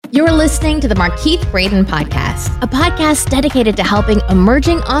You're listening to the Markeith Braden Podcast, a podcast dedicated to helping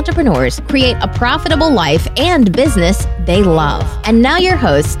emerging entrepreneurs create a profitable life and business they love. And now your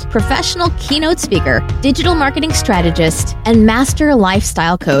host, professional keynote speaker, digital marketing strategist, and master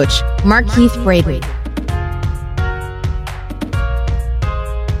lifestyle coach, Markeith Braden.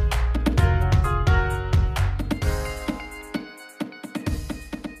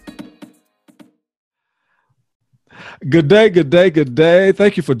 Good day, good day, good day.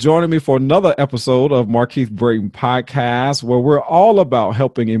 Thank you for joining me for another episode of Markeith Braden Podcast, where we're all about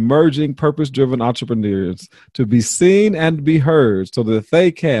helping emerging purpose-driven entrepreneurs to be seen and be heard so that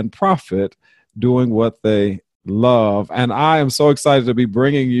they can profit doing what they love. And I am so excited to be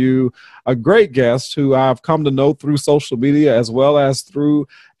bringing you a great guest who I've come to know through social media as well as through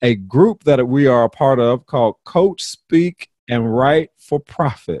a group that we are a part of called Coach Speak and Write for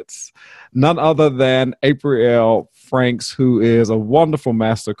Profits. None other than April Franks, who is a wonderful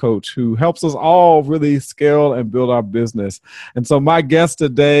master coach who helps us all really scale and build our business. And so my guest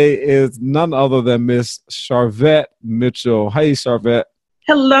today is none other than Miss Sharvette Mitchell. Hey, Sharvette.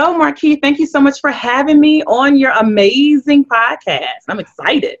 Hello, Markeith. Thank you so much for having me on your amazing podcast. I'm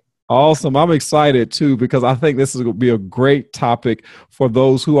excited. Awesome. I'm excited too, because I think this is going to be a great topic for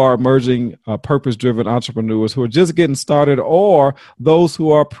those who are emerging purpose-driven entrepreneurs who are just getting started, or those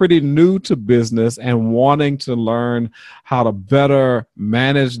who are pretty new to business and wanting to learn how to better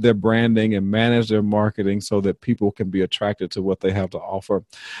manage their branding and manage their marketing so that people can be attracted to what they have to offer.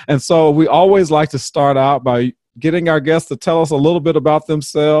 And so we always like to start out by getting our guests to tell us a little bit about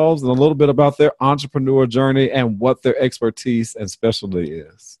themselves and a little bit about their entrepreneur journey and what their expertise and specialty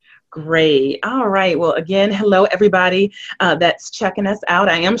is. Great. All right. Well, again, hello, everybody that's checking us out.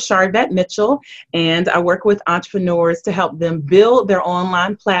 I am Sharvette Mitchell, and I work with entrepreneurs to help them build their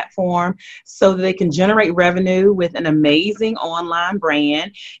online platform so that they can generate revenue with an amazing online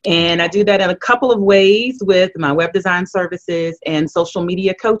brand. And I do that in a couple of ways with my web design services and social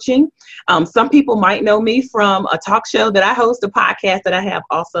media coaching. Some people might know me from a talk show that I host, a podcast that I have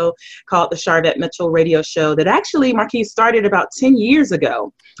also called the Sharvette Mitchell Radio Show that actually, Markeith, started about 10 years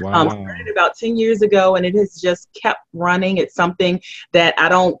ago. Wow. Started about 10 years ago, and it has just kept running. It's something that I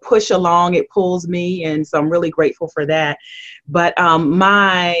don't push along. It pulls me, and so I'm really grateful for that. But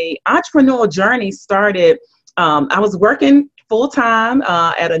my entrepreneurial journey started, I was working full-time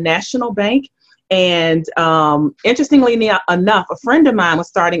at a national bank. And interestingly enough, a friend of mine was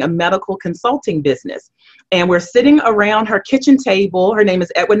starting a medical consulting business. And we're sitting around her kitchen table. Her name is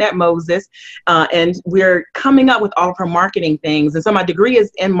Edwinette Moses. And we're coming up with all of her marketing things. And so my degree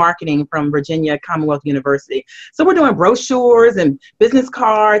is in marketing from Virginia Commonwealth University. So we're doing brochures and business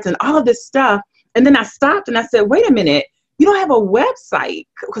cards and all of this stuff. And then I stopped and I said, wait a minute, you don't have a website,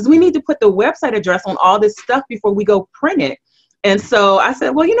 because we need to put the website address on all this stuff before we go print it. And so I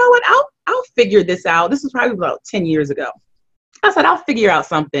said, well, you know what? I'll figure this out. This was probably about 10 years ago. I said, I'll figure out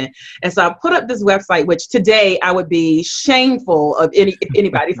something. And so I put up this website, which today I would be shameful of if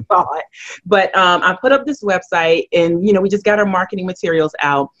anybody saw it. But I put up this website, and, we just got our marketing materials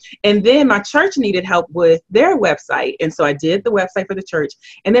out. And then my church needed help with their website. And so I did the website for the church.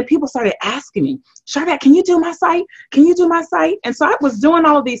 And then people started asking me, Sharvette, can you do my site? Can you do my site? And so I was doing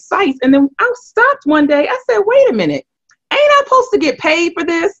all of these sites. And then I stopped one day. I said, wait a minute. Ain't I supposed to get paid for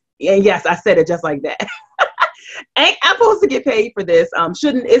this? And yes, I said it just like that. Ain't I supposed to get paid for this?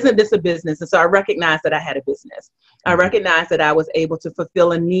 Isn't this a business? And so I recognized that I had a business. I recognized that I was able to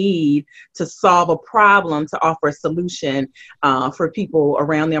fulfill a need, to solve a problem, to offer a solution for people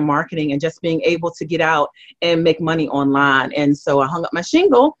around their marketing, and just being able to get out and make money online. And so I hung up my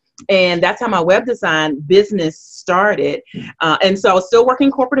shingle. And that's how my web design business started. And so I was still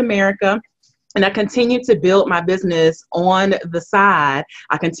working corporate America. And I continued to build my business on the side.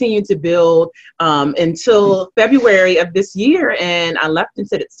 I continued to build until February of this year. And I left and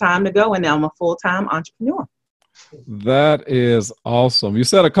said, it's time to go. And now I'm a full-time entrepreneur. That is awesome. You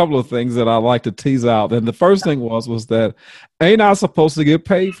said a couple of things that I like to tease out. And the first thing was that ain't I supposed to get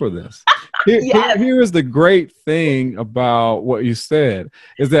paid for this? Here is the great thing about what you said,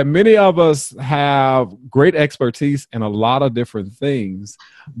 is that many of us have great expertise in a lot of different things,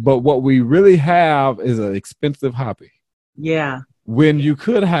 but what we really have is an expensive hobby. Yeah. When you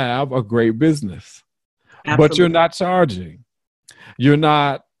could have a great business, Absolutely. But you're not charging. You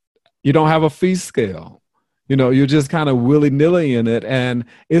don't have a fee scale. You're just kind of willy-nilly in it, and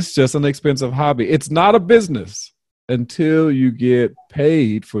it's just an expensive hobby. It's not a business. until you get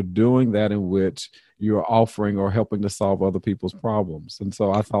paid for doing that in which you're offering or helping to solve other people's problems. And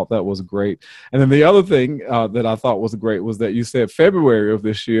so I thought that was great. And then the other thing that I thought was great was that you said February of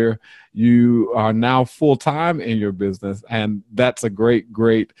this year, you are now full-time in your business. And that's a great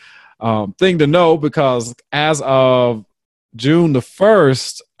thing to know, because as of June the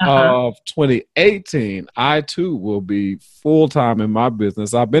 1st of 2018, I too will be full-time in my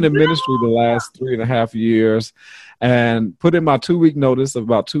business. I've been in ministry the last 3.5 years, and put in my 2-week notice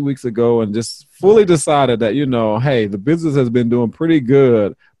about 2 weeks ago, and just fully decided that, hey, the business has been doing pretty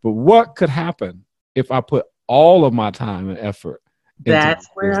good, but what could happen if I put all of my time and effort into That's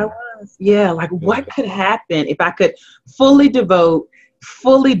where I was. Yeah. Like, what could happen if I could fully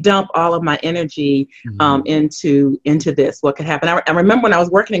dump all of my energy into this? What could happen? I remember when I was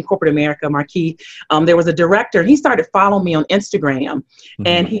working in corporate America, Markeith, there was a director, and he started following me on Instagram.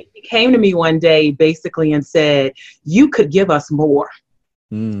 And he came to me one day basically and said, "You could give us more."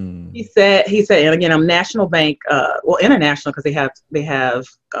 He said, and again, I'm National Bank, international, because they have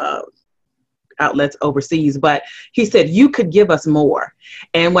outlets overseas, but he said, "You could give us more."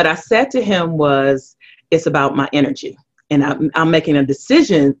 And what I said to him was, it's about my energy. And I'm making a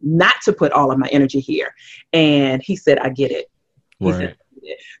decision not to put all of my energy here. And he said, "I get it." Right.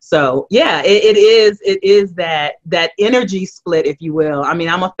 So yeah, it is that energy split, if you will. I mean,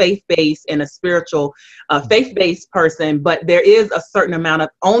 I'm a faith-based and a spiritual, faith-based person, but there is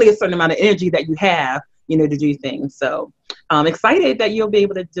only a certain amount of energy that you have, to do things. So I'm excited that you'll be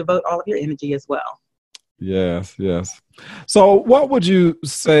able to devote all of your energy as well. Yes. So what would you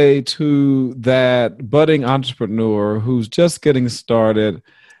say to that budding entrepreneur who's just getting started,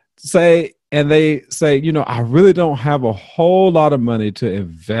 and they say, I really don't have a whole lot of money to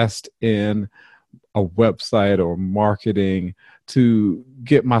invest in a website or marketing to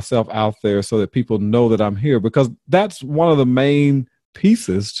get myself out there so that people know that I'm here? Because that's one of the main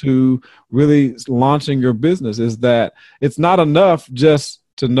pieces to really launching your business, is that it's not enough just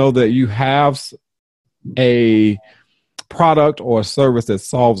to know that you have a product or a service that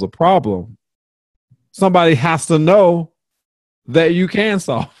solves a problem. Somebody has to know that you can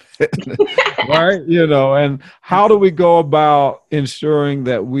solve it, right? And how do we go about ensuring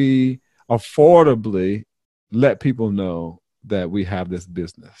that we affordably let people know that we have this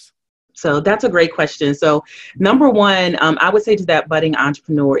business? So that's a great question. So number one, I would say to that budding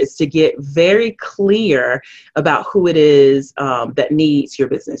entrepreneur is to get very clear about who it is that needs your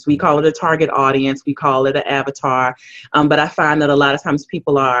business. We call it a target audience. We call it an avatar. But I find that a lot of times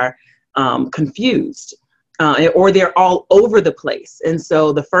people are confused or they're all over the place. And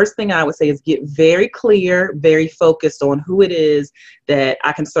so the first thing I would say is get very clear, very focused on who it is that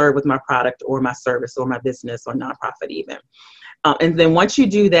I can serve with my product or my service or my business or nonprofit even. And then once you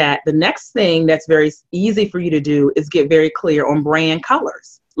do that, the next thing that's very easy for you to do is get very clear on brand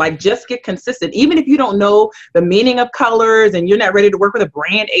colors. Like, just get consistent. Even if you don't know the meaning of colors and you're not ready to work with a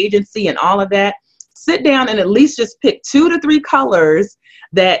brand agency and all of that, sit down and at least just pick 2 to 3 colors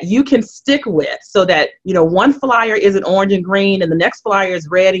that you can stick with, so that, one flyer isn't orange and green and the next flyer is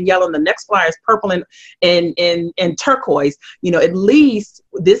red and yellow and the next flyer is purple and turquoise. At least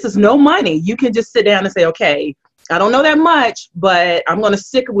this is no money. You can just sit down and say, okay, I don't know that much, but I'm going to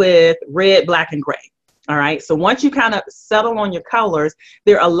stick with red, black, and gray. All right. So once you kind of settle on your colors,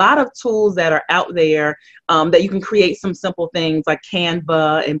 there are a lot of tools that are out there that you can create some simple things like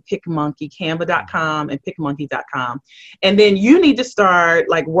Canva and PicMonkey, canva.com and PicMonkey.com. And then you need to start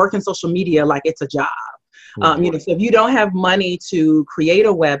working social media like it's a job. So if you don't have money to create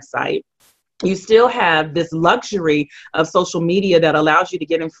a website, you still have this luxury of social media that allows you to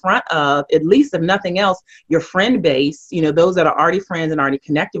get in front of, at least if nothing else, your friend base, those that are already friends and already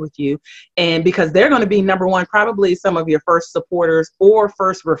connected with you. And because they're going to be, number one, probably some of your first supporters or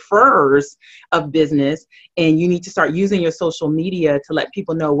first referrers of business. And you need to start using your social media to let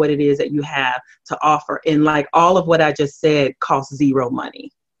people know what it is that you have to offer. And all of what I just said costs zero money.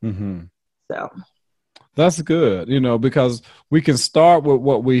 Mm-hmm. So that's good, because we can start with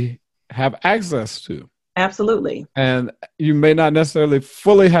what we have access to. Absolutely. And you may not necessarily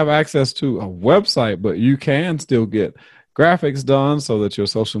fully have access to a website, but you can still get graphics done so that your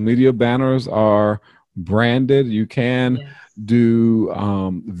social media banners are branded. You can do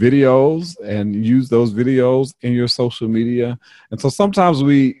videos and use those videos in your social media. And so sometimes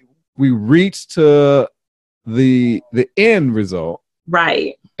we reach to the end result,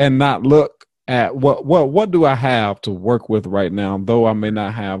 right, and not look at what do I have to work with right now, though I may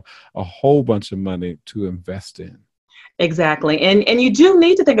not have a whole bunch of money to invest in. Exactly. And you do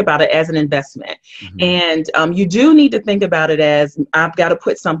need to think about it as an investment. Mhm. And you do need to think about it as I've got to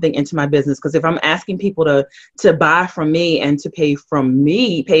put something into my business. Because if I'm asking people to buy from me and to pay from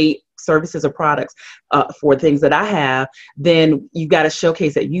me, pay services or products for things that I have, then you've got to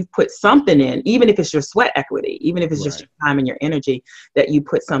showcase that you've put something in, even if it's your sweat equity, even if it's just Right. your time and your energy, that you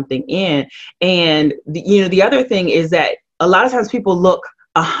put something in. And the other thing is that a lot of times people look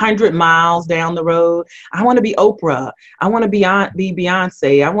 100 miles down the road. I want to be Oprah. I want to be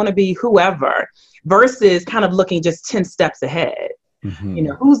Beyonce. I want to be whoever, versus kind of looking just 10 steps ahead.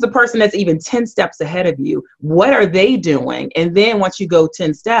 Mhm. Who's the person that's even 10 steps ahead of you? What are they doing? And then once you go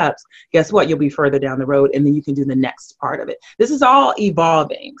 10 steps, guess what? You'll be further down the road, and then you can do the next part of it. This is all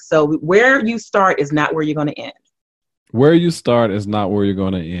evolving. So where you start is not where you're going to end. Where you start is not where you're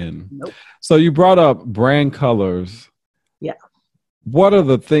going to end. Nope. So you brought up brand colors. Yeah. What are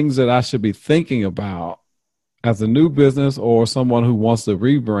the things that I should be thinking about as a new business or someone who wants to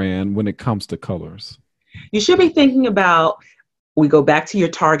rebrand when it comes to colors? You should be thinking about, we go back to your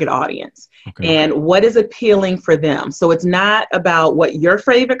target audience. Okay. And what is appealing for them. So it's not about what your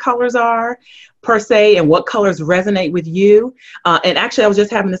favorite colors are per se and what colors resonate with you. And actually, I was just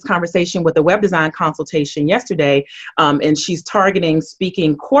having this conversation with a web design consultation yesterday, and she's targeting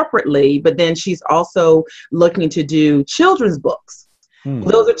speaking corporately, but then she's also looking to do children's books.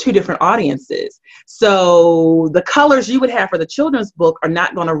 Well, those are two different audiences. So the colors you would have for the children's book are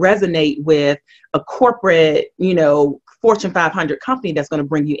not going to resonate with a corporate, Fortune 500 company that's going to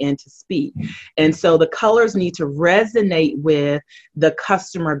bring you in to speak. And so the colors need to resonate with the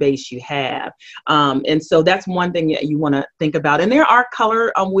customer base you have. And so that's one thing that you want to think about. And there are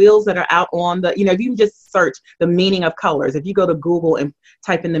color wheels that are out on the, if you can just search the meaning of colors, if you go to Google and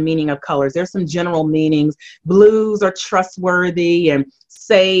type in the meaning of colors, there's some general meanings. Blues are trustworthy and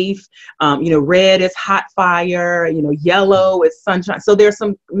safe. Red is hot fire, yellow is sunshine. So there's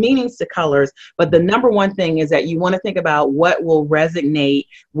some meanings to colors, but the number one thing is that you want to think about what will resonate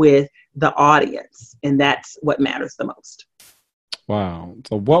with the audience. And that's what matters the most. Wow.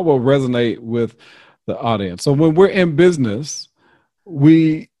 So what will resonate with the audience? So when we're in business,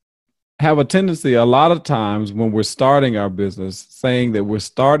 we have a tendency a lot of times when we're starting our business saying that we're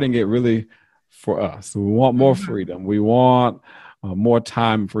starting it really for us. We want more freedom. We want more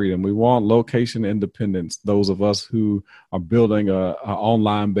time freedom. We want location independence, those of us who are building a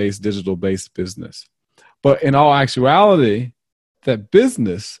online-based, digital-based business. But in all actuality, that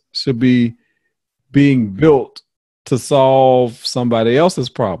business should be being built to solve somebody else's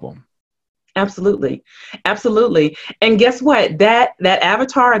problem. Absolutely. Absolutely. And guess what? That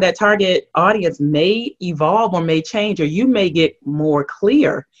avatar, that target audience may evolve or may change, or you may get more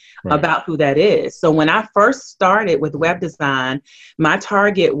clear about who that is. So when I first started with web design, my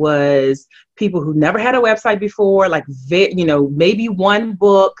target was people who never had a website before, like, maybe one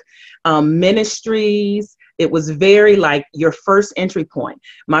book, ministries. It was very like your first entry point.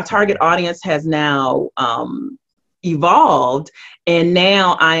 My target audience has now evolved, and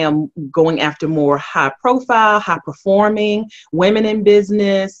now I am going after more high profile, high performing women in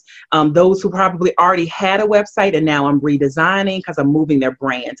business, those who probably already had a website, and now I'm redesigning because I'm moving their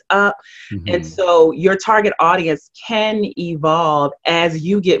brand up. And so your target audience can evolve as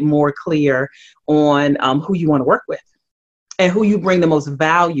you get more clear on who you want to work with and who you bring the most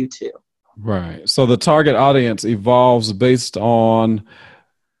value to. Right. So the target audience evolves based on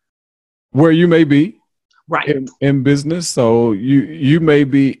where you may be. Right. In business. So you may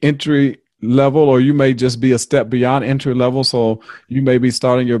be entry level, or you may just be a step beyond entry level. So you may be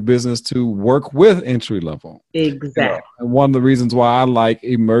starting your business to work with entry level. Exactly. And one of the reasons why I like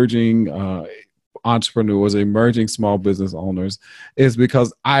emerging entrepreneurs, emerging small business owners, is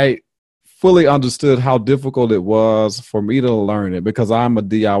because I fully understood how difficult it was for me to learn it, because I'm a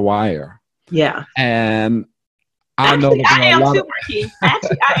DIYer. Yeah. And Actually, I am too, Marquise.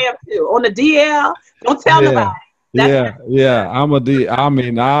 Actually, I am too. On the DL, don't tell nobody.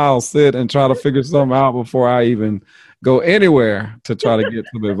 I'll sit and try to figure something out before I even go anywhere to try to get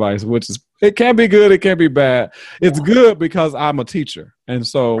some advice, it can be good, it can be bad. It's good because I'm a teacher. And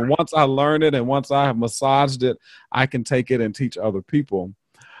so once I learn it and once I have massaged it, I can take it and teach other people.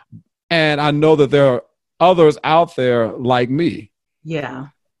 And I know that there are others out there like me. Yeah.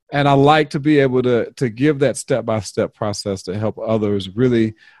 And I like to be able to give that step-by-step process to help others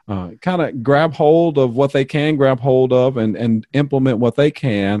really kind of grab hold of what they can grab hold of and implement what they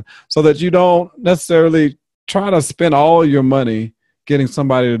can, so that you don't necessarily try to spend all your money getting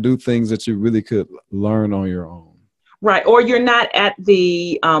somebody to do things that you really could learn on your own. Right. Or you're not at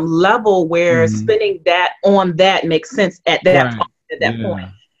the level where spending that on that makes sense at that point.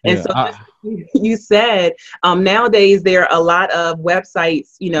 And so you said, nowadays there are a lot of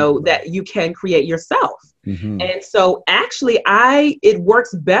websites, that you can create yourself. Mm-hmm. And so actually it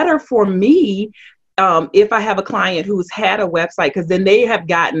works better for me if I have a client who's had a website, because then they have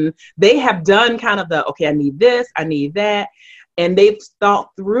done kind of okay, I need this, I need that. And they've thought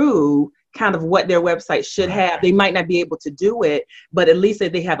through kind of what their website should have. They might not be able to do it, but at least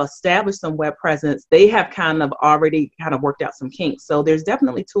if they have established some web presence, they have kind of already kind of worked out some kinks. So there's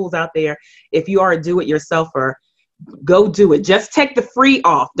definitely tools out there. If you are a do-it-yourselfer, go do it. Just take the free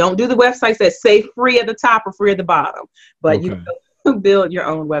off. Don't do the websites that say free at the top or free at the bottom, but you can build your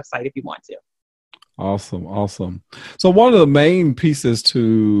own website if you want to. Awesome. So one of the main pieces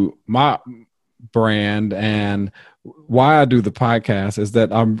to my brand and why I do the podcast is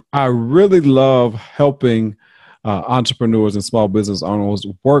that I really love helping entrepreneurs and small business owners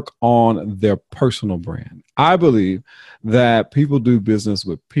work on their personal brand. I believe that people do business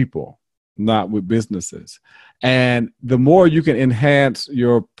with people, not with businesses. And the more you can enhance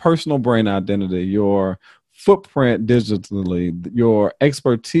your personal brand identity, your footprint digitally, your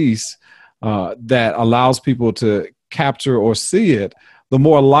expertise that allows people to capture or see it, the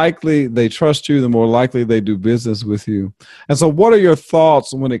more likely they trust you, the more likely they do business with you. And so what are your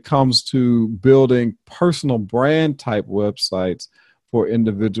thoughts when it comes to building personal brand type websites for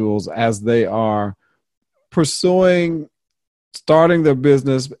individuals as they are pursuing starting their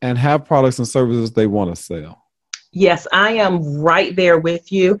business and have products and services they want to sell? Yes, I am right there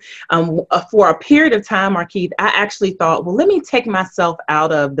with you. For a period of time, Markeith, I actually thought, well, let me take myself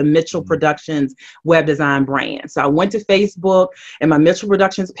out of the Mitchell Productions web design brand. So I went to Facebook and my Mitchell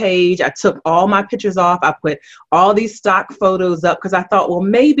Productions page. I took all my pictures off. I put all these stock photos up because I thought, well,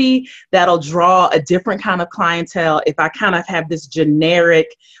 maybe that'll draw a different kind of clientele if I kind of have this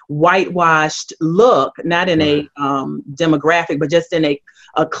generic whitewashed look, not in a demographic, but just in a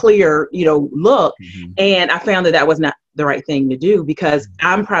clear, look. Mm-hmm. And I found that was not the right thing to do because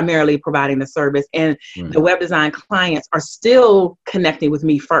I'm primarily providing the service, and the web design clients are still connecting with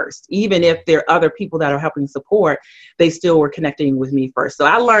me first. Even if there are other people that are helping support, they still were connecting with me first. So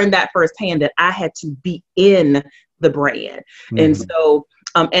I learned that firsthand, that I had to be in the brand. Mm-hmm. And so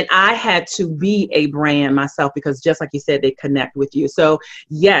and I had to be a brand myself because just like you said, they connect with you. So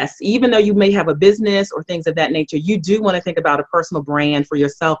yes, even though you may have a business or things of that nature, you do want to think about a personal brand for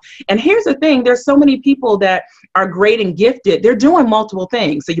yourself. And here's the thing, there's so many people that are great and gifted. They're doing multiple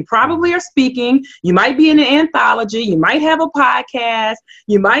things. So you probably are speaking, you might be in an anthology, you might have a podcast,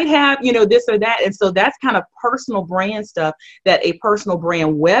 you might have, this or that. And so that's kind of personal brand stuff that a personal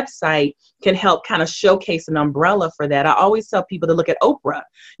brand website can help kind of showcase an umbrella for that. I always tell people to look at Oprah.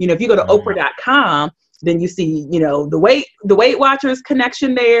 If you go to Oprah.com, then you see, the Weight Watchers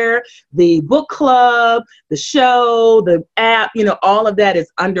connection there, the book club, the show, the app, all of that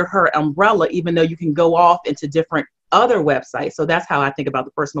is under her umbrella, even though you can go off into different other websites. So that's how I think about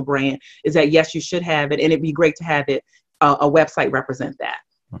the personal brand, is that yes, you should have it, and it'd be great to have it, a website represent that.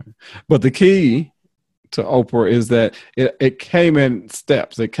 Right. But the key to Oprah is that it came in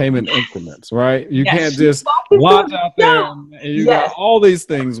steps. It came in increments, right? You can't just launch out there and you got all these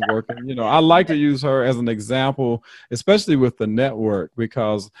things working. I like to use her as an example, especially with the network,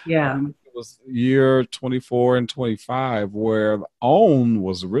 because it was year 24 and 25 where OWN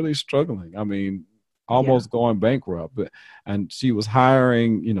was really struggling. I mean, almost going bankrupt. And she was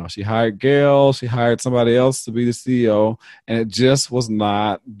hiring, she hired Gail, she hired somebody else to be the CEO, and it just was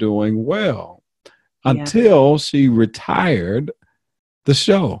not doing well. Until she retired the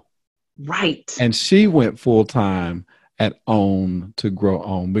show. Right. And she went full time at OWN to grow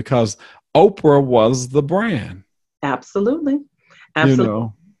OWN because Oprah was the brand. Absolutely.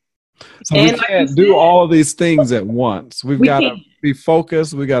 So and we can't do all of these things at once. We've got to be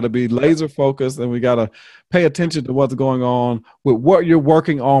focused. We got to be laser focused, and we got to pay attention to what's going on with what you're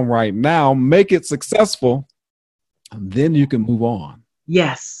working on right now. Make it successful, and then you can move on.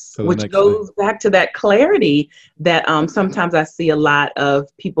 Yes, which goes back to that clarity that sometimes I see a lot of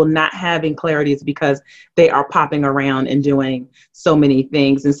people not having clarity is because they are popping around and doing so many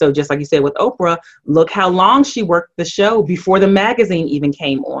things. And so just like you said with Oprah, look how long she worked the show before the magazine even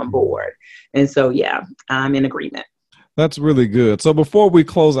came on board. And so, I'm in agreement. That's really good. So before we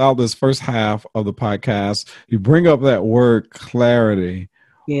close out this first half of the podcast, you bring up that word clarity.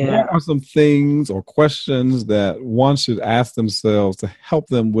 Yeah. What are some things or questions that one should ask themselves to help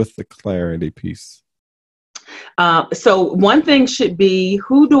them with the clarity piece? So one thing should be,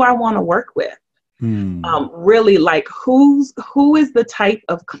 who do I want to work with? Really, like who is the type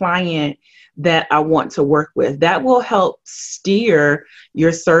of client that I want to work with? That will help steer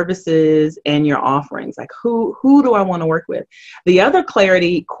your services and your offerings. Like who do I want to work with? The other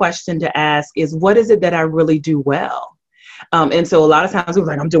clarity question to ask is, what is it that I really do well? And so a lot of times it was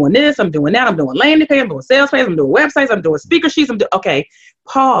like, I'm doing this, I'm doing that, I'm doing landing page, I'm doing sales page, I'm doing websites, I'm doing speaker sheets, okay,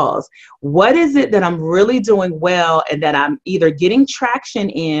 pause. What is it that I'm really doing well and that I'm either getting traction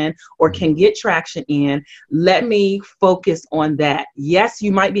in or can get traction in? Let me focus on that. Yes,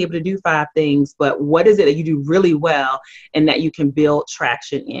 you might be able to do 5 things, but what is it that you do really well and that you can build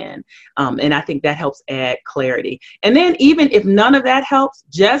traction in? And I think that helps add clarity. And then even if none of that helps,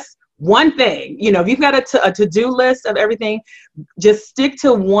 just one thing, if you've got a to-do list of everything, just stick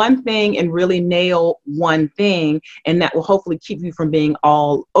to one thing and really nail one thing. And that will hopefully keep you from being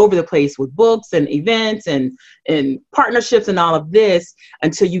all over the place with books and events and partnerships and all of this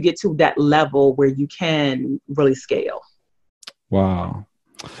until you get to that level where you can really scale. Wow.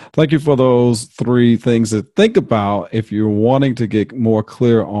 Thank you for those 3 things to think about if you're wanting to get more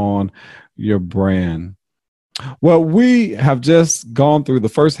clear on your brand. Well, we have just gone through the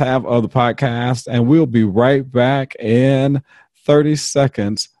first half of the podcast, and we'll be right back in 30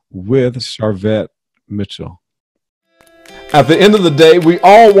 seconds with Sharvette Mitchell. At the end of the day, we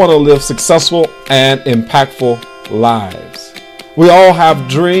all want to live successful and impactful lives. We all have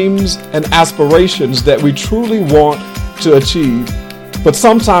dreams and aspirations that we truly want to achieve, but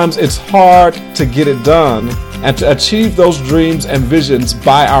sometimes it's hard to get it done and to achieve those dreams and visions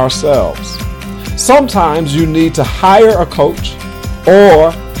by ourselves. Sometimes you need to hire a coach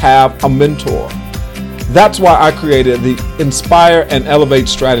or have a mentor. That's why I created the Inspire and Elevate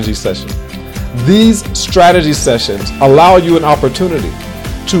Strategy Session. These strategy sessions allow you an opportunity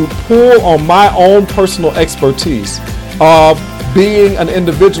to pull on my own personal expertise of being an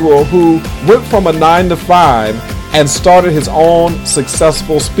individual who went from a 9-to-5 and started his own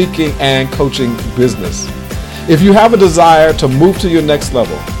successful speaking and coaching business. If you have a desire to move to your next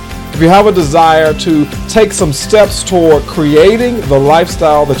level, if you have a desire to take some steps toward creating the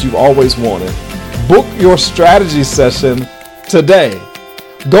lifestyle that you've always wanted, book your strategy session today.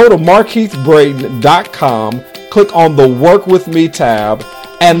 Go to markeithbraden.com, click on the Work With Me tab,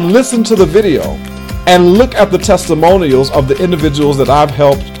 and listen to the video and look at the testimonials of the individuals that I've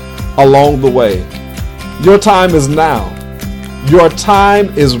helped along the way. Your time is now. Your time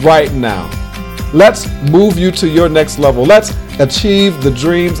is right now. Let's move you to your next level. Let's achieve the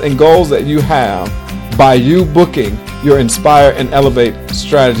dreams and goals that you have by you booking your Inspire and Elevate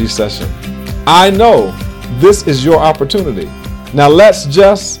strategy session. I know this is your opportunity. Now let's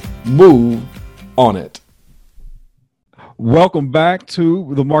just move on it. Welcome back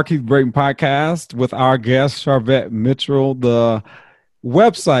to the Markeith Braden podcast with our guest, Sharvette Mitchell, the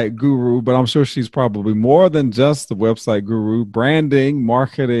website guru, but I'm sure she's probably more than just the website guru, branding,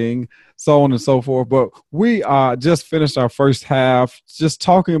 marketing, so on and so forth. But we just finished our first half just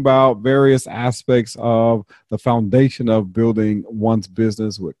talking about various aspects of the foundation of building one's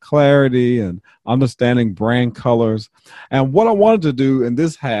business with clarity and understanding brand colors. And what I wanted to do in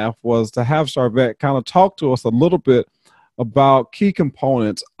this half was to have Sharvette kind of talk to us a little bit about key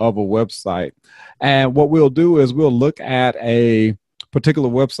components of a website. And what we'll do is we'll look at a particular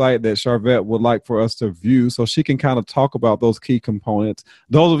website that Sharvette would like for us to view so she can kind of talk about those key components.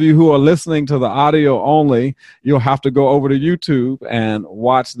 Those of you who are listening to the audio only, you'll have to go over to YouTube and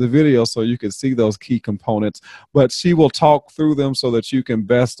watch the video so you can see those key components. But she will talk through them so that you can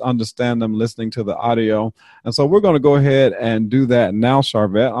best understand them listening to the audio. And so we're going to go ahead and do that now,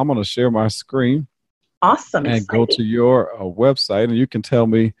 Sharvette. I'm going to share my screen. Awesome. And go to your website, and you can tell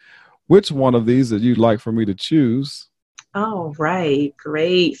me which one of these that you'd like for me to choose. All right,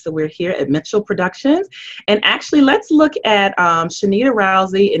 great. So we're here at Mitchell Productions. And actually, let's look at Shanita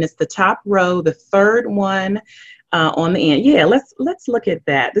Rousey, and it's the top row, the third one on the end. Yeah, let's look at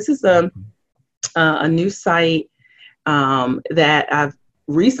that. This is a new site that I've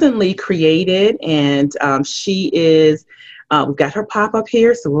recently created, and she is we've got her pop up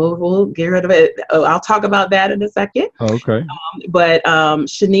here, so we'll get rid of it. I'll talk about that in a second. Okay. But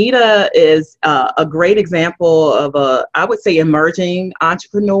Shanita is a great example of I would say, emerging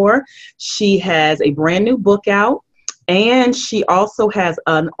entrepreneur. She has a brand new book out, and she also has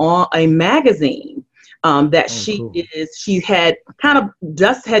a magazine that she had kind of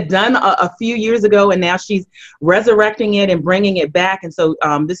just had done a few years ago, and now she's resurrecting it and bringing it back. And so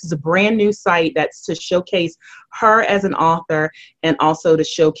this is a brand new site that's to showcase her as an author, and also to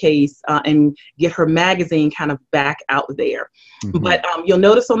showcase and get her magazine kind of back out there. Mm-hmm. But you'll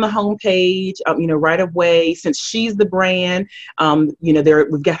notice on the homepage, right away, since she's the brand,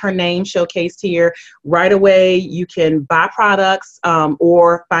 we've got her name showcased here. Right away, you can buy products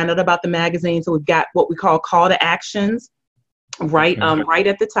or find out about the magazine. So we've got what we call to actions. Right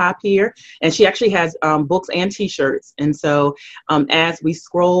at the top here, and she actually has books and T-shirts. And so as we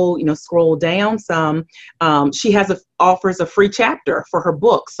scroll down some, she offers a free chapter for her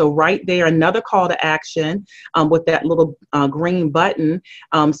book. So right there, another call to action with that little green button.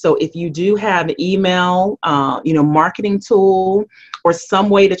 So if you do have an email, marketing tool, or some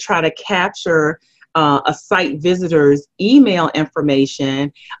way to try to capture a site visitor's email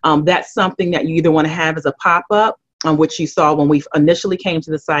information, that's something that you either want to have as a pop-up, which you saw when we initially came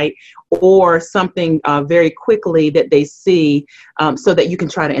to the site, or something very quickly that they see, so that you can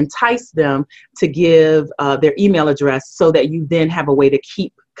try to entice them to give their email address, so that you then have a way to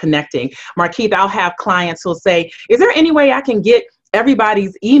keep connecting. Markeith, I'll have clients who'll say, is there any way I can get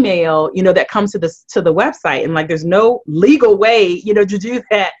everybody's email, that comes to the website? And there's no legal way, to do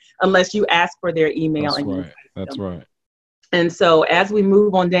that unless you ask for their email. That's right. And so as we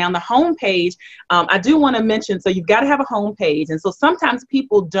move on down the homepage, I do want to mention, so you've got to have a homepage. And so sometimes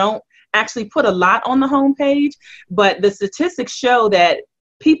people don't actually put a lot on the homepage, but the statistics show that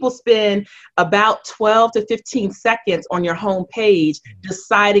people spend about 12 to 15 seconds on your homepage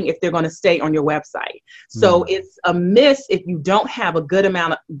deciding if they're going to stay on your website. So it's a miss if you don't have a good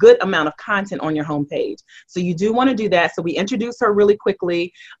amount of content on your homepage. So you do want to do that. So we introduce her really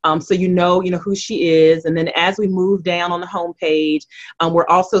quickly, so you know who she is. And then as we move down on the homepage, we're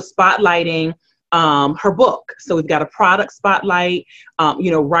also spotlighting her book. So we've got a product spotlight,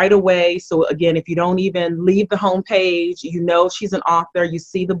 right away. So again, if you don't even leave the homepage, she's an author, you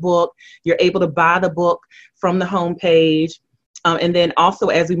see the book, you're able to buy the book from the homepage. And then also,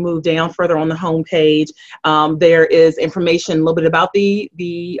 as we move down further on the homepage, there is information a little bit about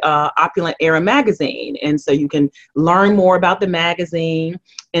the Opulent Era magazine. And so you can learn more about the magazine.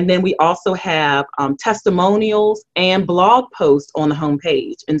 And then we also have testimonials and blog posts on the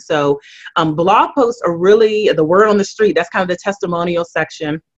homepage. And so blog posts are really the word on the street. That's kind of the testimonial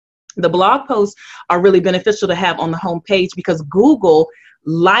section. The blog posts are really beneficial to have on the homepage because Google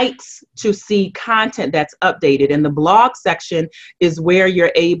likes to see content that's updated, and the blog section is where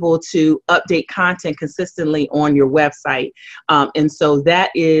you're able to update content consistently on your website. And so that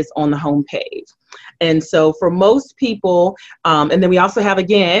is on the homepage. And so for most people, and then we also have,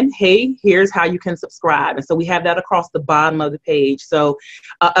 again, hey, here's how you can subscribe. And so we have that across the bottom of the page. So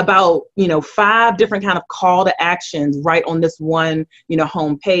about, 5 different kind of call to actions right on this one,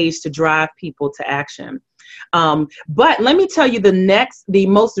 homepage to drive people to action. But let me tell you the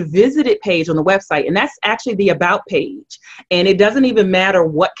most visited page on the website, and that's actually the About page. And it doesn't even matter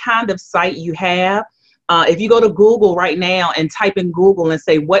what kind of site you have. If you go to Google right now and type in Google and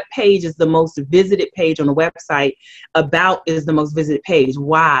say, what page is the most visited page on the website? About is the most visited page.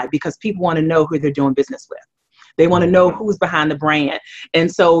 Why? Because people want to know who they're doing business with. They want to know who's behind the brand.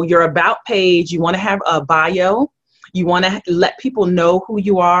 And so your About page, you want to have a bio. You want to let people know who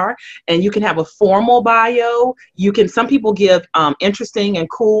you are, and you can have a formal bio. Some people give interesting and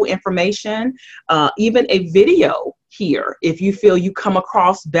cool information, even a video here. If you feel you come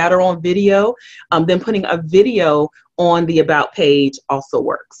across better on video, then putting a video on the About page also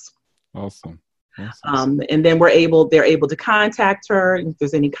works. Awesome. And then they're able to contact her if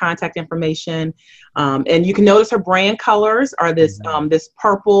there's any contact information. And you can notice her brand colors are this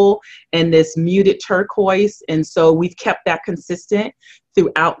purple and this muted turquoise. And so we've kept that consistent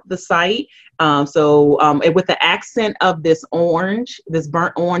throughout the site. And with the accent of this orange, this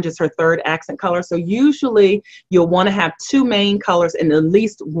burnt orange is her third accent color. So usually you'll want to have 2 main colors and at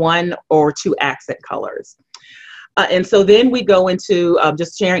least 1 or 2 accent colors. And so then we go into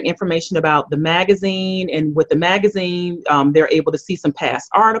just sharing information about the magazine. And with the magazine, they're able to see some past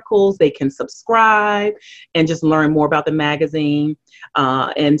articles. They can subscribe and just learn more about the magazine.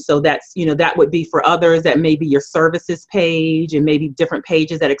 And so that's, that would be for others. That may be your services page and maybe different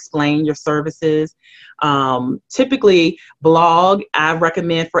pages that explain your services. Typically, blog, I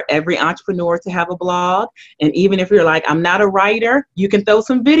recommend for every entrepreneur to have a blog. And even if you're like, I'm not a writer, you can throw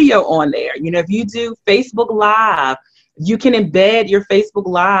some video on there. If you do Facebook Live, You can embed your Facebook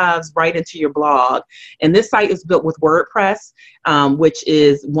Lives right into your blog. And this site is built with WordPress, which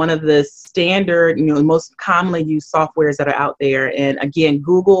is one of the standard, most commonly used softwares that are out there. And again,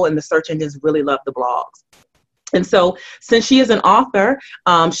 Google and the search engines really love the blogs. And so since she is an author,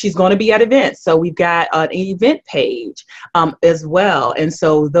 she's going to be at events. So we've got an event page as well. And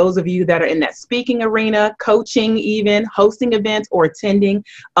so those of you that are in that speaking arena, coaching, even hosting events or attending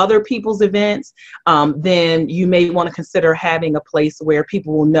other people's events, then you may want to consider having a place where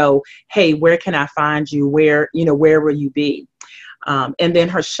people will know, hey, where can I find you? Where will you be? And then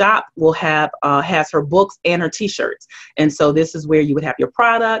her shop will has her books and her t-shirts. And so this is where you would have your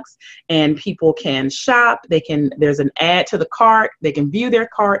products and people can shop. There's an add to the cart. They can view their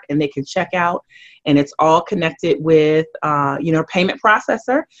cart and they can check out. And it's all connected with, payment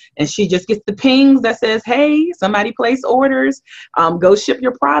processor. And she just gets the pings that says, hey, somebody place orders, go ship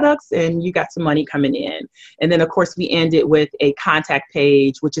your products, and you got some money coming in. And then, of course, we end it with a contact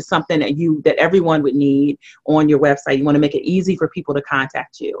page, which is something that everyone would need on your website. You want to make it easy for people to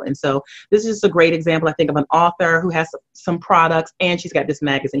contact you. And so this is just a great example, I think, of an author who has some products, and she's got this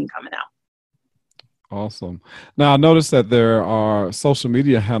magazine coming out. Awesome. Now, I noticed that there are social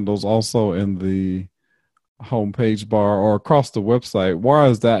media handles also in the homepage bar or across the website. Why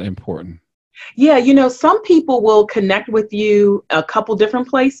is that important? Yeah, some people will connect with you a couple different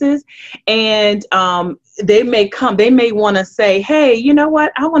places, and they may want to say, hey, you know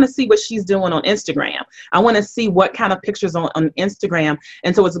what? I want to see what she's doing on Instagram. I want to see what kind of pictures on Instagram.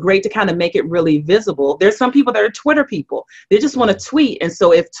 And so it's great to kind of make it really visible. There's some people that are Twitter people. They just want to tweet. And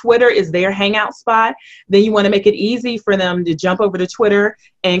so if Twitter is their hangout spot, then you want to make it easy for them to jump over to Twitter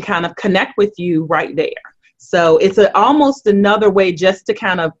and kind of connect with you right there. So it's almost another way just to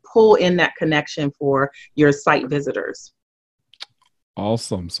kind of pull in that connection for your site visitors.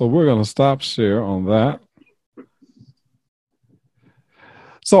 Awesome. So we're going to stop share on that.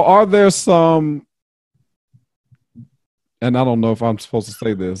 So are there some, and I don't know if I'm supposed to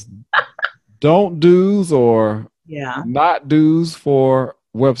say this, don't do's or not do's for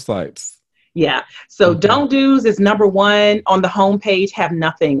websites? Yeah. So don't do's is number one on the homepage, have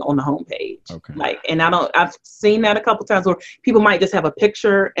nothing on the homepage. Okay. I've seen that a couple times where people might just have a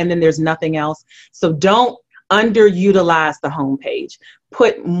picture and then there's nothing else. So don't underutilize the homepage.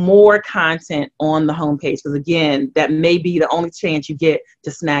 Put more content on the homepage because again, that may be the only chance you get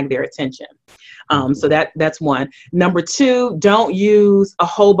to snag their attention. So that's one. Number two, don't use a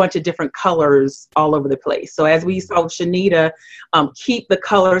whole bunch of different colors all over the place. So as we saw with Shanita, keep the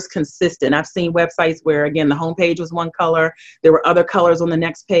colors consistent. I've seen websites where, again, the homepage was one color. There were other colors on the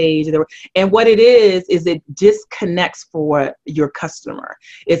next page. And what it is it disconnects for your customer.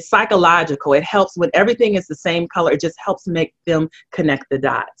 It's psychological. It helps when everything is the same color. It just helps make them connect the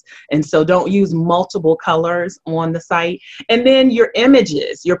dots. And so don't use multiple colors on the site. And then your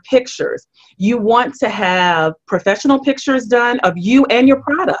images, your pictures. You want to have professional pictures done of you and your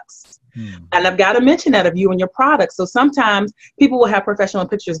products. And I've got to mention that of you and your products. So sometimes people will have professional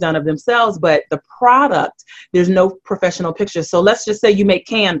pictures done of themselves, but the product, there's no professional pictures. So let's just say you make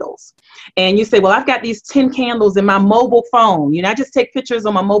candles and you say, well, I've got these 10 candles in my mobile phone. I just take pictures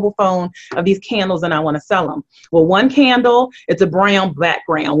on my mobile phone of these candles and I want to sell them. Well, one candle, it's a brown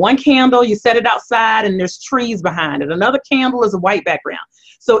background. One candle, you set it outside and there's trees behind it. Another candle is a white background.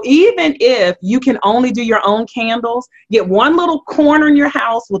 So even if you can only do your own candles, get one little corner in your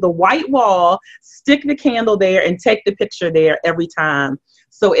house with a white wall, stick the candle there and take the picture there every time.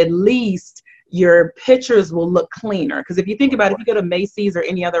 So at least your pictures will look cleaner. Because if you think about it, if you go to Macy's or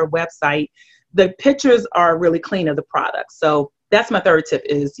any other website, the pictures are really clean of the product. So that's my third tip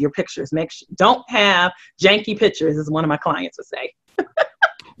is your pictures. Don't have janky pictures, as one of my clients would say.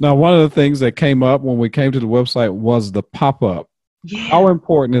 Now, one of the things that came up when we came to the website was the pop-up. Yeah. How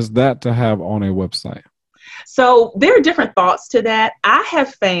important is that to have on a website? So there are different thoughts to that. I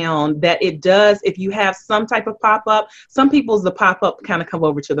have found that it does, if you have some type of pop-up, some people's the pop-up kind of come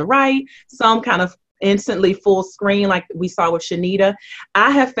over to the right, some kind of instantly full screen like we saw with Shanita. I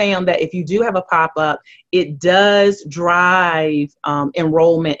have found that if you do have a pop-up, it does drive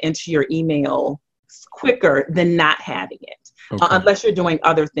enrollment into your email quicker than not having it. Okay. Unless you're doing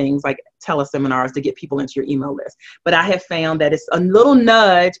other things like teleseminars to get people into your email list. But I have found that it's a little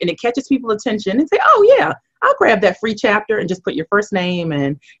nudge and it catches people's attention and say, oh yeah, I'll grab that free chapter and just put your first name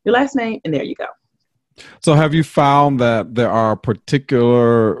and your last name and there you go. So have you found that there are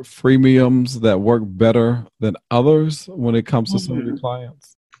particular freemiums that work better than others when it comes to some of your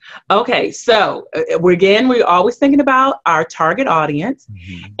clients? Okay, so we're always thinking about our target audience.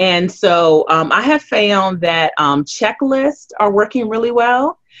 And so I have found that checklists are working really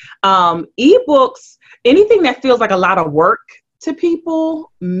well. Ebooks, anything that feels like a lot of work to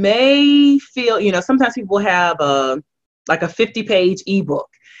people may feel, sometimes people have like a 50-page ebook.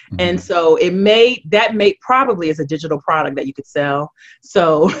 Mm-hmm. And so that may probably is a digital product that you could sell.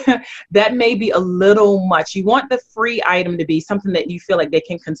 So that may be a little much. You want the free item to be something that you feel like they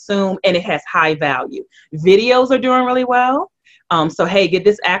can consume and it has high value. Videos are doing really well. So, hey, get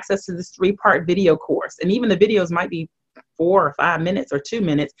this access to this 3-part video course. And even the videos might be 4 or 5 minutes or 2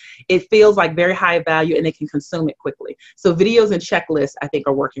 minutes. It feels like very high value and they can consume it quickly. So videos and checklists, I think,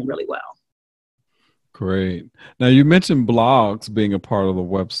 are working really well. Great. Now, you mentioned blogs being a part of the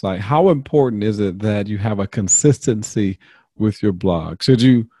website. How important is it that you have a consistency with your blog? Should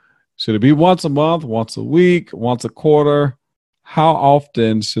it be once a month, once a week, once a quarter? How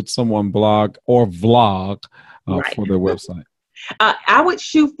often should someone blog or vlog for their website? I would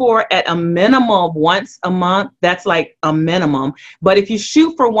shoot for at a minimum once a month. That's like a minimum. But if you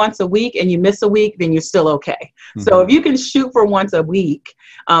shoot for once a week and you miss a week, then you're still okay. Mm-hmm. So if you can shoot for once a week,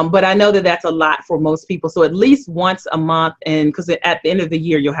 but I know that that's a lot for most people. So at least once a month, and because at the end of the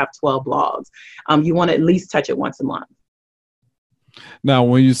year, you'll have 12 blogs. You want to at least touch it once a month. Now,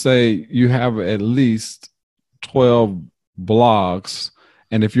 when you say you have at least 12 blogs,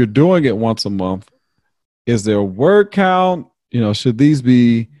 and if you're doing it once a month, is there a word count? Should these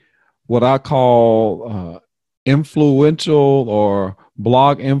be what I call influential or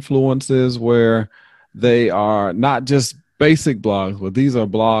blog influences, where they are not just basic blogs, but these are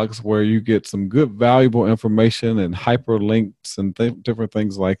blogs where you get some good, valuable information and hyperlinks and different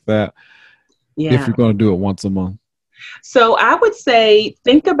things like that, if you're going to do it once a month? So I would say,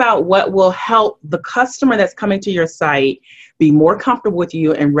 think about what will help the customer that's coming to your site be more comfortable with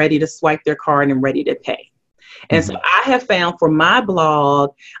you and ready to swipe their card and ready to pay. And so I have found for my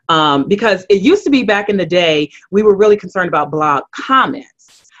blog, because it used to be back in the day, we were really concerned about blog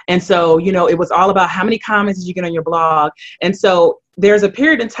comments. And so, it was all about how many comments did you get on your blog. And so there's a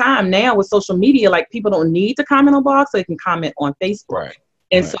period in time now with social media, like people don't need to comment on blogs, so they can comment on Facebook. Right.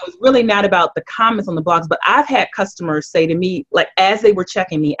 And so it's really not about the comments on the blogs, but I've had customers say to me, like, as they were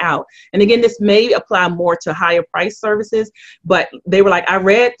checking me out, and again, this may apply more to higher price services, but they were like, I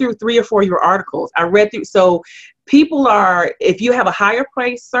read through 3 or 4 of your articles. So people if you have a higher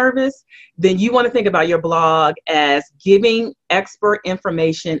price service, then you want to think about your blog as giving expert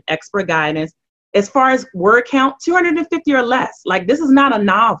information, expert guidance. As far as word count, 250 or less. Like, this is not a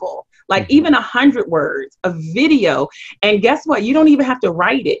novel. Like, even 100 words, a video. And guess what? You don't even have to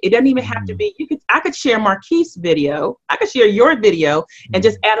write it. It doesn't even have to be, I could share Marquise video. I could share your video and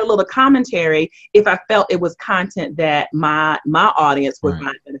just add a little commentary if I felt it was content that my audience would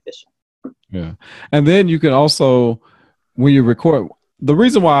find beneficial. Yeah. And then you can also, when you record, the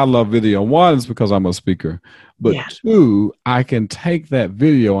reason why I love video, one is because I'm a speaker, but two, I can take that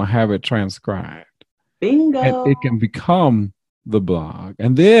video and have it transcribed. Bingo. And it can become the blog.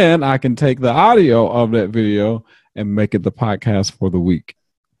 And then I can take the audio of that video and make it the podcast for the week.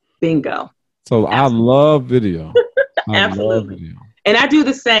 Bingo. So absolutely. I love video. Absolutely. Love video. And I do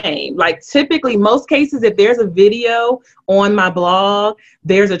the same. Like, typically, most cases, if there's a video on my blog,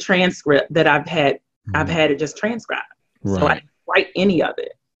 there's a transcript that I've had it just transcribed. Right. So I can write any of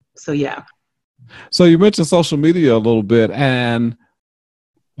it. So, yeah. So you mentioned social media a little bit, and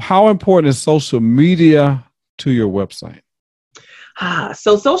how important is social media to your website?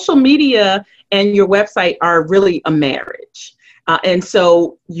 So social media and your website are really a marriage. And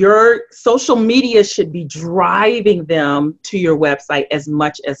so your social media should be driving them to your website as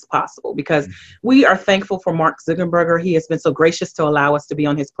much as possible, because we are thankful for Mark Zuckerberg. He has been so gracious to allow us to be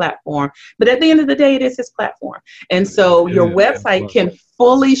on his platform. But at the end of the day, it is his platform. And so your website can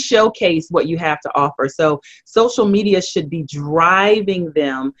fully showcase what you have to offer. So social media should be driving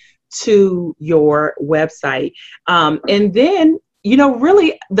them to your website. And then,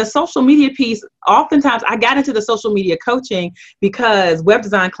 really the social media piece, oftentimes I got into the social media coaching because web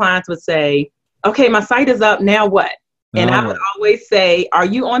design clients would say, okay, my site is up, now what? And I would always say, are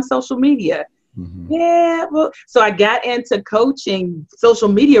you on social media? Mm-hmm. Yeah. Well, so I got into coaching social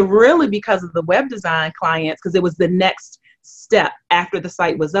media really because of the web design clients, because it was the next step after the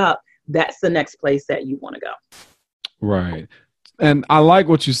site was up. That's the next place that you want to go. Right. And I like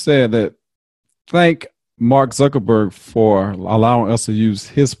what you said, that thank Mark Zuckerberg for allowing us to use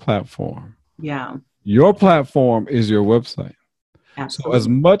his platform. Yeah. Your platform is your website. Absolutely. So as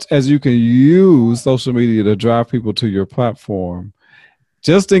much as you can use social media to drive people to your platform,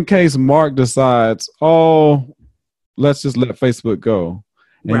 just in case Mark decides, let's just let Facebook go.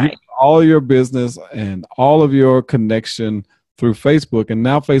 And right. you all your business and all of your connection through Facebook, and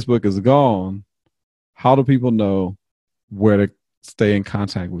now Facebook is gone. How do people know where to stay in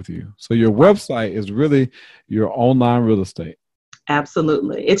contact with you? So your website is really your online real estate.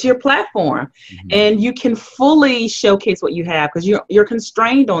 Absolutely. It's your platform, and you can fully showcase what you have because you're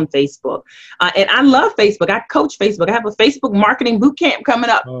constrained on Facebook. And I love Facebook. I coach Facebook. I have a Facebook marketing boot camp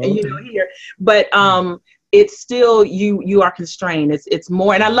coming up, here. But it's still you are constrained. It's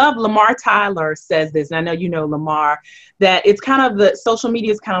more, and I love Lamar Tyler says this, and I know you know Lamar, that it's kind of the social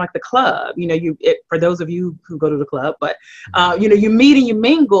media is kind of like the club. For those of you who go to the club, but you meet and you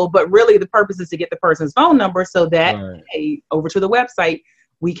mingle, but really the purpose is to get the person's phone number so that hey, over to the website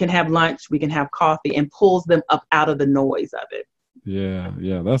we can have lunch, we can have coffee, and pulls them up out of the noise of it.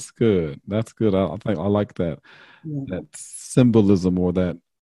 Yeah, that's good. That's good. I think I like that that symbolism or that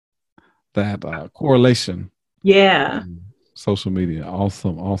correlation. Yeah. Social media.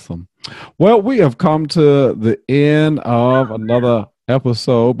 Awesome. Well, we have come to the end of another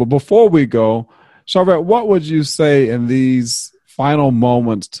episode. But before we go, Sharvette, what would you say in these final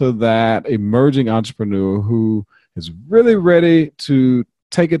moments to that emerging entrepreneur who is really ready to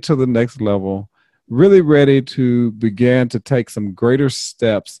take it to the next level, really ready to begin to take some greater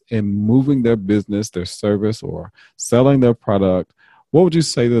steps in moving their business, their service, or selling their product? What would you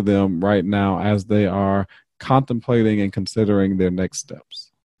say to them right now as they are contemplating and considering their next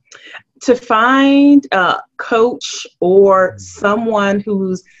steps? To find a coach or someone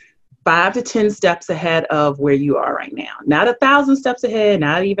who's 5 to 10 steps ahead of where you are right now. Not 1,000 steps ahead,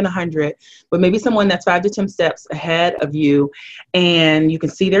 not even 100, but maybe someone that's 5 to 10 steps ahead of you, and you can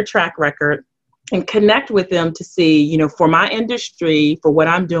see their track record and connect with them to see, for my industry, for what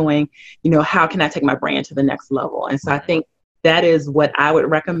I'm doing, how can I take my brand to the next level? And so I think that is what I would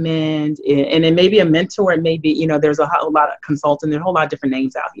recommend. And it may be a mentor. It may be, there's a whole lot of consultants. There's a whole lot of different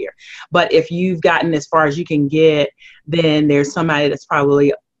names out here. But if you've gotten as far as you can get, then there's somebody that's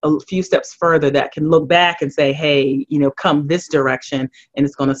probably a few steps further that can look back and say, hey, come this direction, and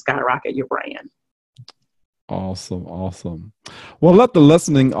it's going to skyrocket your brand. Awesome. Well, let the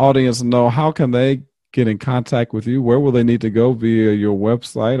listening audience know, how can they get in contact with you? Where will they need to go via your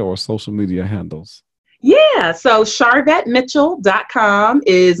website or social media handles? Yeah, so SharvetteMitchell.com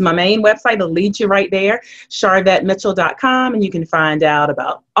is my main website. It'll lead you right there, SharvetteMitchell.com, and you can find out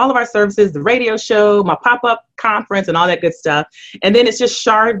about all of our services, the radio show, my pop-up conference, and all that good stuff. And then it's just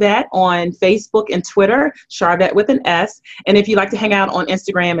Sharvette on Facebook and Twitter, Sharvette with an S. And if you'd like to hang out on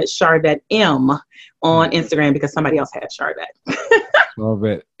Instagram, it's Sharvette M on Instagram, because somebody else had Sharvette.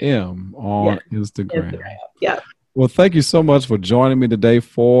 Sharvette M on Instagram. Yeah. Well, thank you so much for joining me today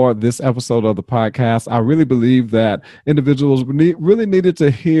for this episode of the podcast. I really believe that individuals really needed to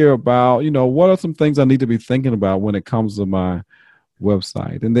hear about, what are some things I need to be thinking about when it comes to my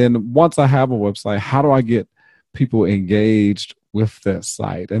website. And then once I have a website, how do I get people engaged with that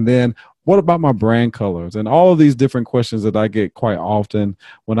site? And then what about my brand colors? And all of these different questions that I get quite often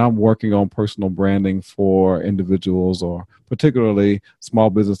when I'm working on personal branding for individuals, or particularly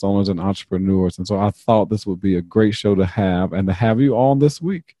small business owners and entrepreneurs. And so I thought this would be a great show to have, and to have you on this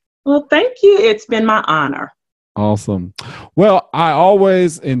week. Well, thank you. It's been my honor. Awesome. Well, I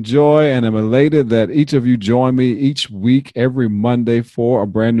always enjoy and am elated that each of you join me each week, every Monday, for a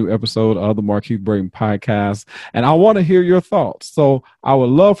brand new episode of the Markeith Braden Podcast. And I want to hear your thoughts. So I would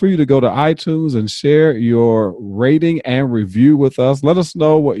love for you to go to iTunes and share your rating and review with us. Let us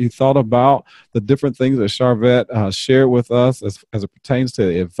know what you thought about the different things that Sharvette shared with us as it pertains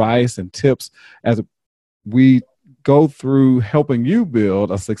to advice and tips as we go through helping you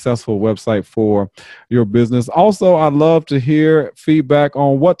build a successful website for your business. Also, I'd love to hear feedback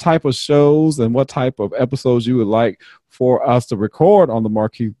on what type of shows and what type of episodes you would like for us to record on the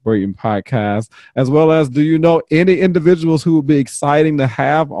Markeith Braden Podcast, as well as, do you know any individuals who would be exciting to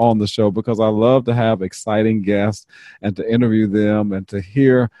have on the show? Because I love to have exciting guests and to interview them and to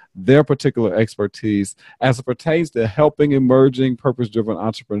hear their particular expertise as it pertains to helping emerging purpose-driven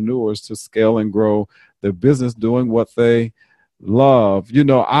entrepreneurs to scale and grow their business doing what they love.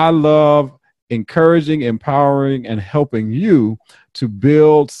 I love encouraging, empowering, and helping you to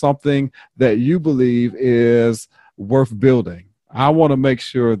build something that you believe is worth building. I want to make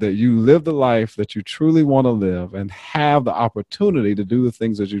sure that you live the life that you truly want to live and have the opportunity to do the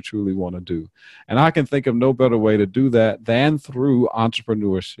things that you truly want to do. And I can think of no better way to do that than through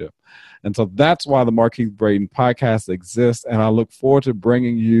entrepreneurship. And so that's why the Markeith Braden Podcast exists. And I look forward to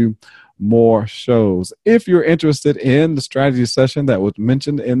bringing you more shows. If you're interested in the strategy session that was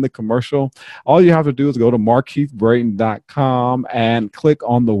mentioned in the commercial, all you have to do is go to markeithbraden.com and click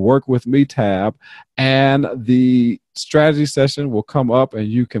on the Work With Me tab, and the strategy session will come up and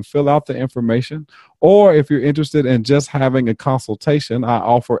you can fill out the information. Or if you're interested in just having a consultation, I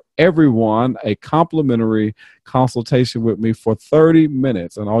offer everyone a complimentary consultation with me for 30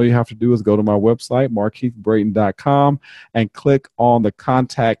 minutes. And all you have to do is go to my website, markeithbrayton.com, and click on the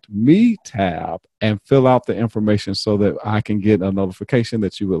Contact Me tab and fill out the information so that I can get a notification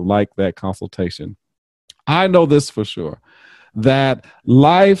that you would like that consultation. I know this for sure, that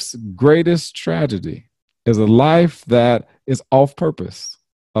life's greatest tragedy is a life that is off purpose,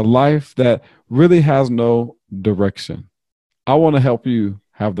 a life that really has no direction. I want to help you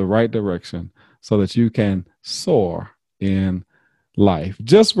have the right direction so that you can soar in life.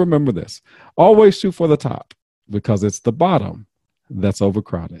 Just remember this. Always shoot for the top because it's the bottom that's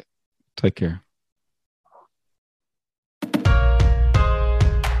overcrowded. Take care.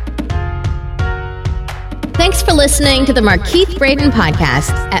 Thanks for listening to the Markeith Braden podcast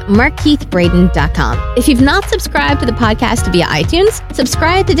at markeithbraden.com. If you've not subscribed to the podcast via iTunes,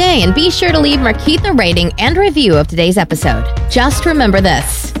 subscribe today and be sure to leave Markeith a rating and review of today's episode. Just remember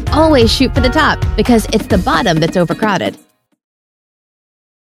this. Always shoot for the top because it's the bottom that's overcrowded.